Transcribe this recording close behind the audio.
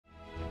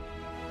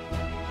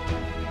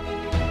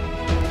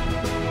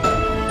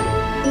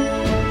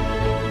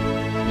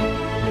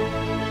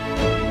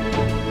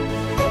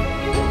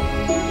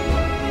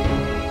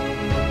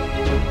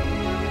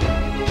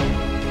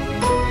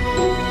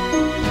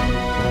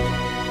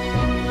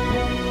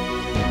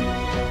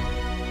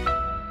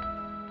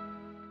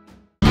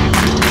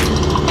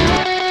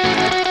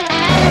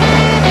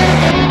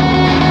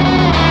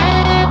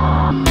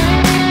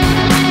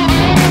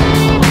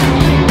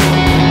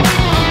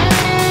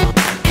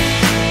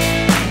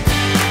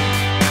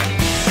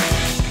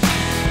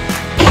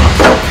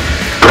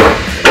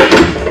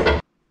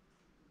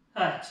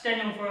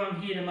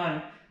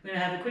we're going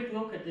to have a quick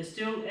look at the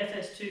Stihl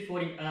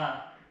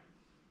Fs240r.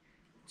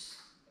 It's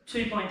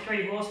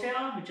 2.3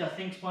 horsepower, which I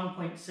think is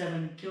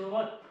 1.7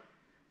 kilowatt,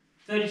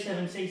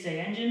 37cc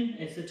engine.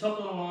 It's the top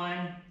of the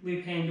line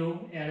loop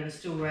handle out of the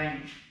Stihl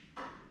range.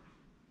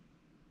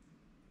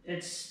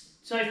 It's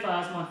so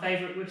far my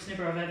favourite whip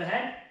snipper I've ever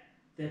had.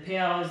 The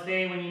power is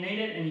there when you need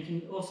it, and you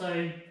can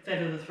also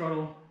feather the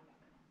throttle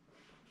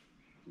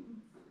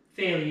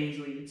fairly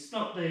easily. It's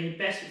not the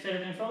best at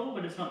feathering the throttle,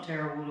 but it's not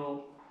terrible at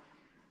all.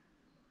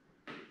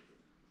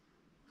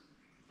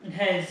 It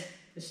has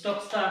the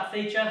stop start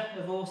feature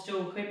of all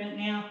Stihl equipment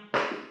now.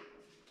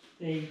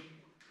 The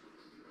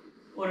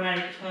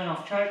automatic turn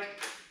off choke,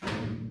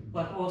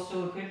 like all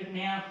Stihl equipment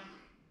now.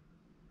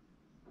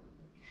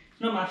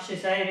 There's not much to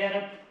say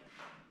about it.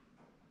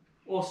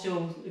 All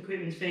Stihl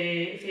equipment's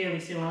fairly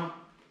similar,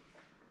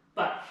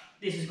 but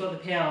this has got the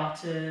power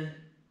to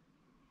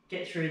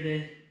get through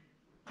the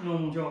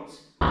normal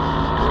jobs.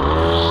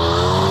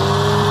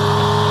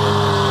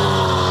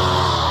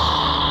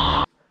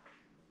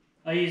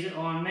 I use it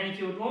on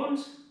manicured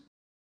lawns,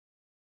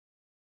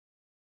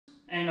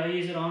 and I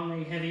use it on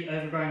the heavy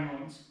overgrown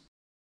lawns.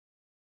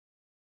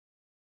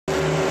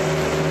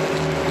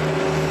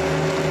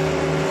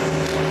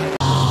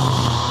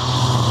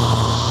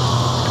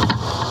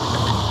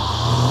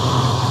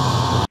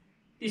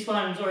 This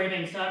one's already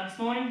been started this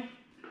morning.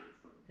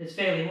 It's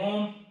fairly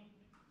warm.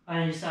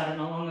 I only started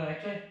not long ago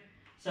actually,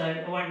 so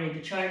I won't need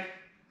the choke.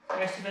 The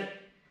rest of it,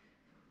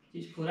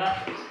 just pull it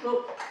up.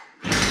 Look.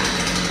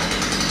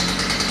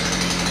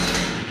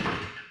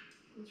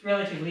 It's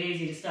relatively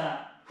easy to start.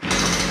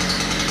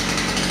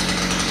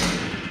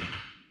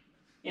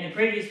 In a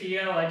previous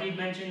video I did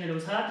mention that it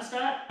was hard to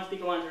start. Most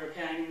bigger ones are a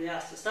pain in the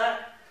ass to start.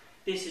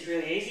 This is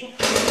really easy.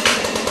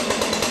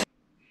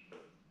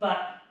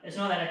 But it's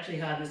not that actually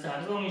hard to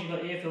start, as long as you've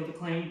got the air filter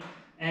clean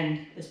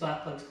and the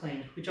spark plugs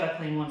cleaned, which I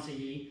clean once a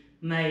year,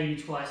 maybe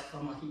twice if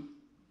I'm lucky.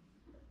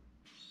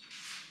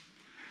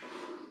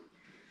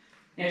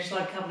 Now, just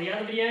like a couple of the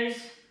other videos,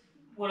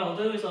 what I'll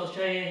do is I'll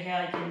show you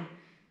how you can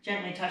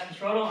gently touch the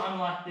throttle,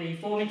 unlike the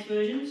 4-mix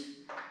versions.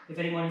 If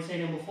anyone has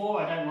seen them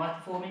before, I don't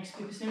like the 4-mix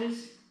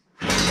whippersnippers.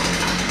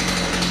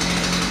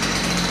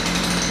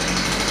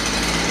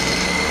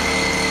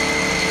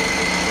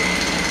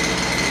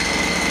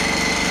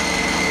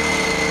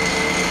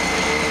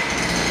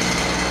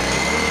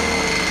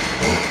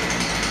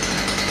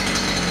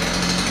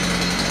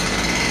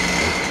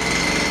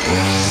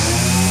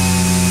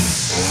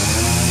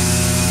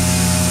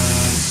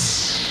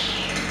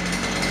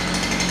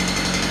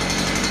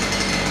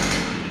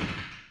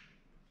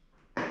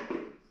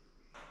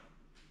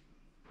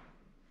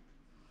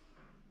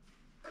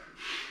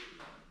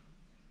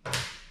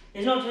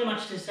 There's not too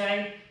much to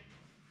say.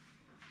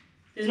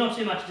 There's not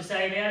too much to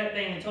say about it.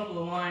 Being the top of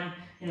the line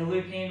in a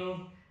loop handle,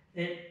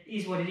 it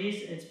is what it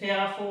is. It's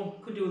powerful.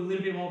 Could do a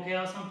little bit more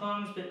power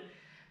sometimes, but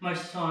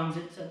most times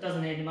it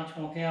doesn't need much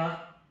more power.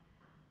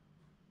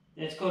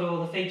 It's got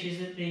all the features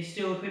that the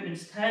Stihl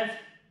equipments have,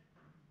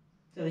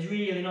 so there's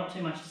really not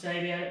too much to say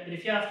about it. But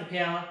if you're after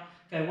power,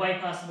 go way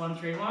past the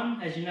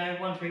 131. As you know,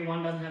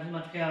 131 doesn't have as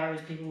much power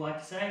as people like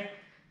to say,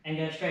 and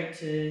go straight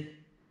to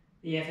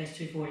the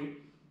Fs240.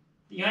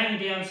 The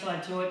only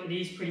downside to it, it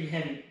is pretty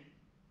heavy.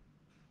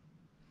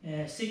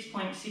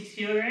 6.6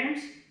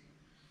 kilograms.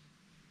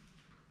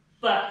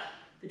 But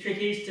the trick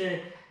is to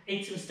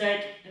eat some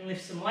steak and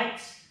lift some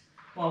weights.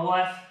 My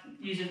wife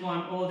uses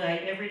one all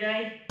day, every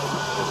day.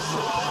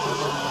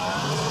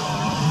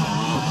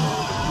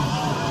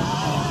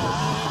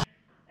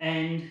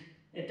 And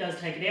it does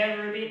take it out of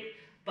her a bit,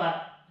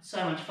 but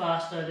so much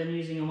faster than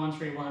using a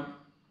 131.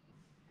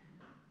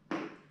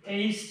 It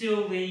is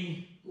still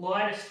the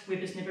lightest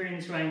whippersnipper in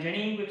this range.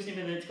 Any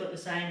whippersnipper that's got the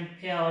same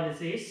power as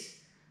this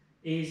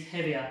is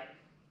heavier.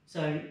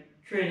 So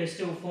true to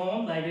Stihl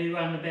form, they do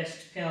run the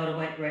best power to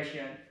weight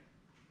ratio.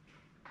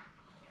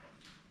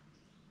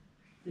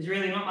 There's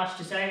really not much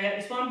to say about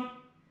this one,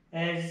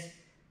 as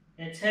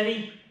it's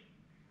heavy,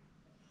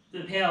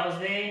 the power's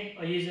there.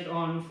 I use it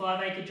on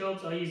 5-acre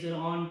jobs, I use it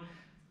on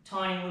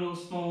tiny little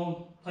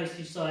small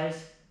postage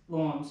size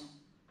lawns.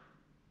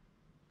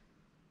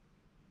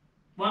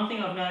 One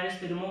thing I've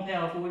noticed with a more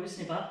powerful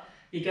whippersnipper,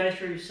 you go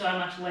through so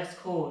much less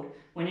cord.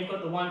 When you've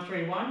got the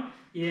 131,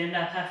 you end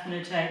up having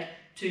to take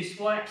 2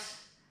 swipes,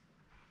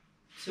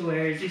 so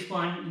whereas this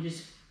one, you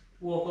just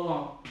walk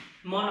along.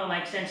 It might not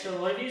make sense to a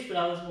lot of you, but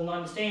others will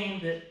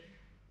understand that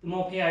the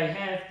more power you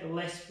have, the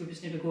less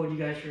whippersnipper cord you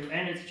go through,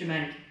 and it's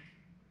dramatic.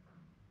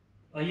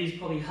 I use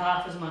probably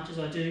half as much as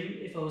I do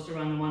if I was to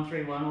run the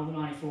 131 or the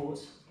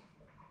 94s.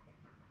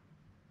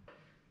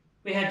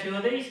 We had 2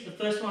 of these. The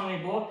first one we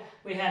bought,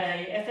 we had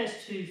a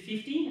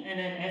Fs250 and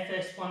an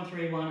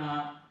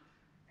Fs131r,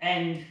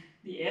 and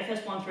the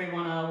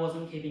Fs131r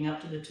wasn't keeping up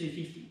to the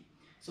 250.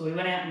 So we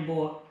went out and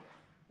bought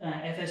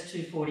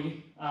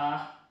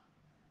Fs240r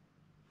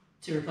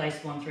to replace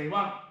the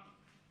 131.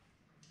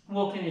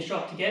 Walked in the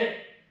shop to get it,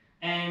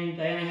 and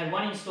they only had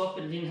one in stock,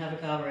 but it didn't have a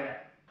carburetor.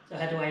 So I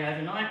had to wait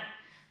overnight,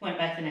 went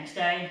back the next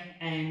day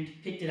and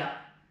picked it up.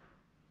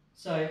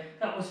 So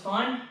that was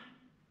fine.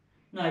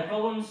 no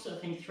problems. I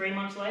think 3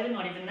 months later,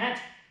 not even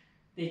that,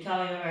 the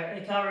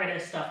carburetor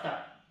stuffed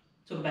up.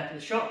 Took it back to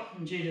the shop,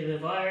 and due to the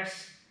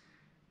virus,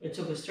 it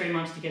took us 3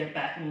 months to get it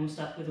back, and we were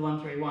stuck with the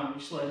 131,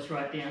 which slowed us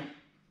right down.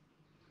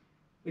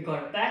 We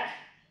got it back,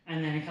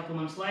 and then a couple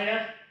of months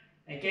later,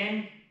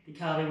 again, the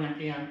carby went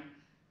down.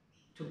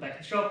 Took it back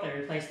to the shop, they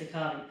replaced the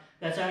carby.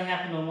 That's only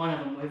happened on one of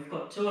them. We've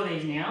got 2 of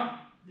these now,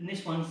 and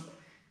this one's,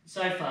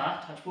 so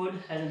far, touch wood,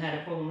 hasn't had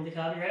a problem with the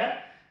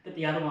carburetor, but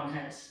the other one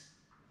has.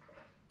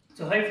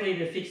 So hopefully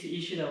they fixed the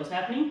issue that was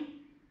happening,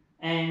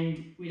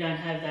 and we don't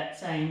have that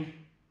same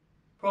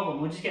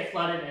problem. We'll just get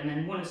flooded and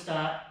then wouldn't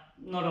start.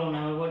 Not all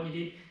know what you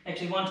did.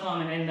 Actually, one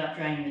time it ended up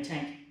draining the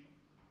tank.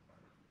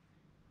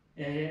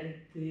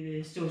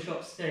 The Stihl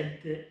shop said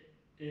that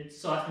it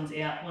siphons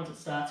out once it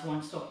starts, it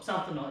won't stop,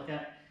 something like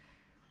that.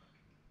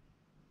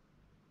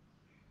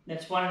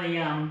 That's one of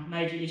the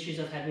major issues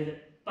I've had with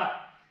it. But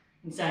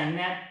in saying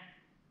that,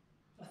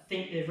 I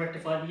think they've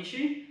rectified the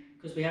issue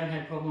because we haven't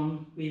had a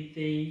problem with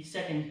the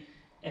second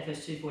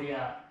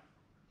Fs240r.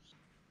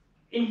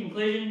 In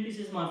conclusion, this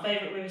is my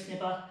favourite river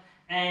snipper,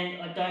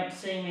 and I don't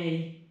see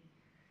me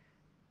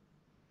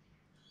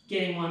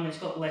getting one that's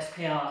got less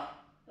power.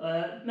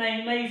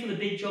 Maybe for the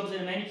big jobs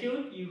that are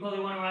manicured, you probably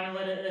want to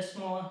run a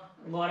smaller,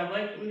 lighter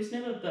weight river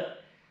snipper,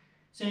 but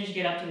as soon as you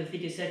get up to the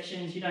thicker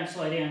sections, you don't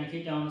slow down, you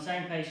keep going the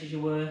same pace as you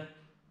were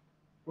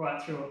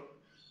right through it.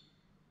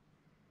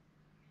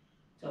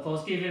 So if I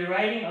was to give it a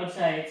rating, I'd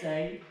say it's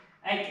a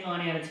 8 to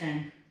 9 out of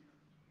 10.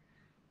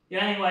 The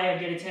only way I'd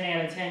get a 10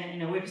 out of 10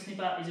 in a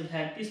whippersnipper is if it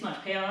had this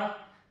much power,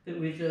 but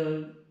with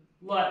the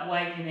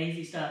lightweight and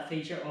easy start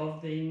feature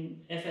of the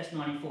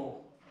FS94.